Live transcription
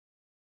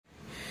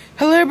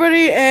Hello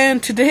everybody, and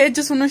today I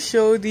just want to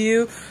show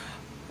you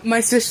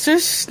my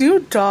sister's new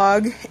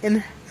dog,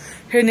 and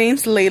her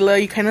name's Layla.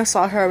 You kind of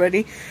saw her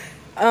already.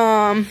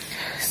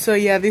 So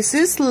yeah, this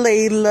is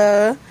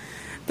Layla.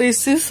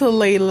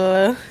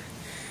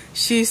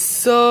 She's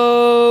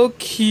so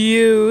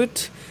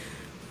cute.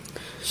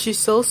 She's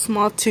so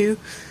small too.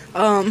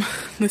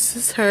 This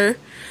is her.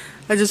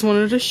 I just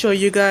wanted to show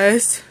you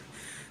guys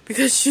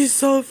because she's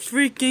so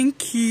freaking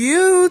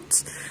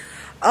cute.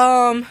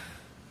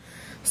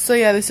 So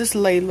yeah, this is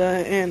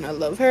Layla, and I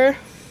love her,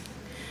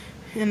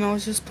 and I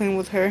was just playing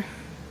with her,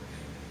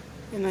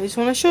 and I just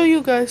want to show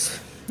you guys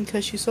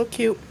because she's so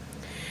cute.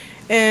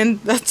 And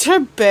that's her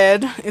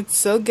bed. It's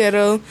so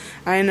ghetto,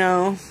 I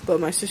know, but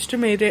my sister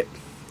made it.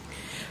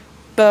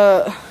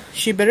 But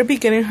she better be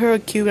getting her a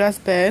cute ass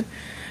bed.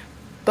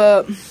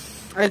 But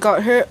I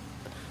got her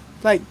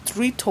like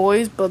 3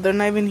 toys, but they're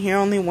not even here.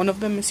 Only one of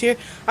them is here.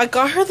 I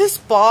got her this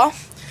ball,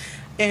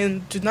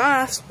 and do not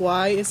ask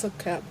why. It's a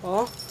cat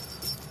ball.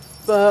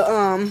 But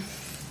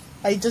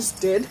I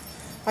just did.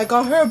 I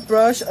got her a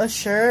brush, a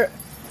shirt,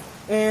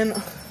 and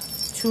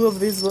 2 of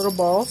these little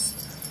balls.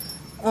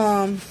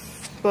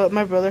 But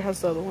my brother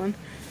has the other one.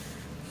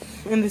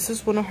 And this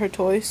is one of her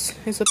toys.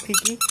 It's a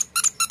piggy.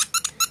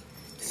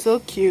 So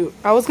cute.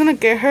 I was gonna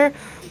get her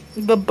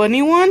the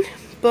bunny one,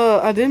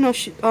 but I didn't know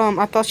she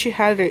I thought she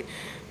had it,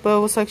 but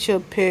it was actually a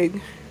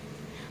pig.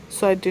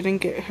 So I didn't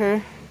get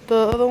her the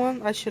other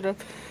one. I should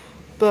have.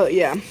 But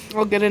yeah,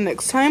 I'll get it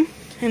next time.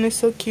 And it's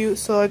so cute,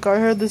 so I got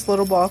her this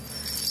little ball.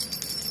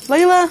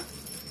 Layla!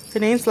 Her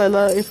name's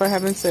Layla, if I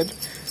haven't said.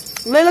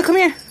 Layla, come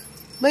here!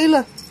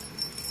 Layla!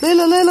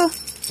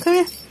 Layla! Come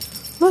here!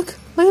 Look!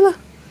 Layla!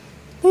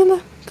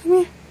 Layla, come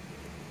here!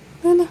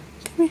 Layla,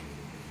 come here!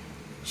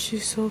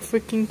 She's so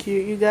freaking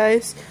cute, you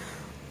guys.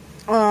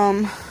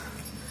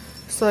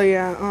 So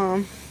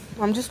yeah,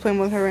 I'm just playing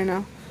with her right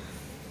now.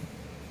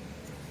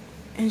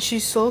 And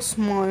she's so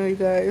small, you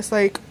guys.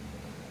 Like,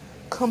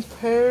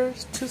 compared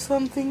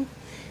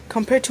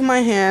to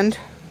my hand,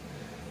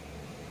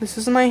 this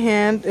is my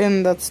hand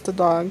and that's the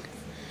dog.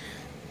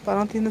 But I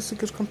don't think that's a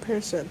good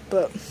comparison,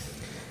 but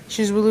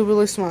she's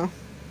really small.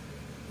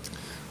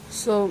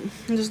 So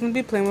I'm just gonna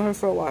be playing with her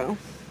for a while.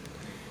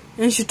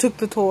 And she took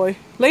the toy.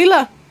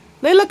 Layla,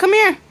 come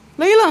here.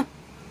 Layla,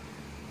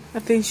 I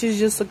think she's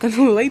just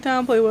gonna lay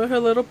down, play with her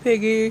little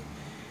piggy.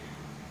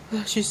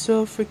 She's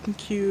so freaking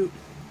cute.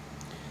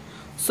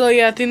 So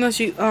yeah, I think that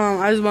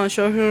I just want to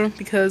show her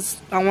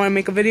because I want to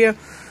make a video.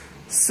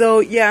 So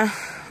yeah,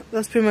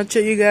 that's pretty much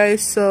it, you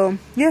guys. So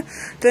yeah,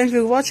 thanks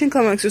for watching.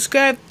 Comment,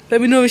 subscribe.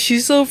 Let me know if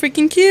she's so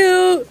freaking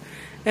cute,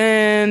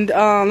 and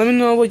let me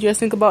know what you guys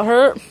think about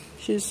her.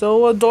 She's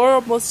so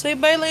adorable. Say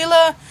bye,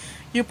 Layla.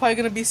 You're probably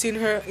gonna be seeing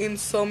her in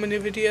so many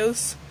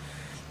videos.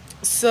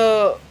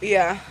 So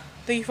yeah,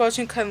 thank you for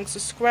watching. Comment,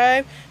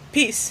 subscribe.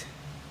 Peace.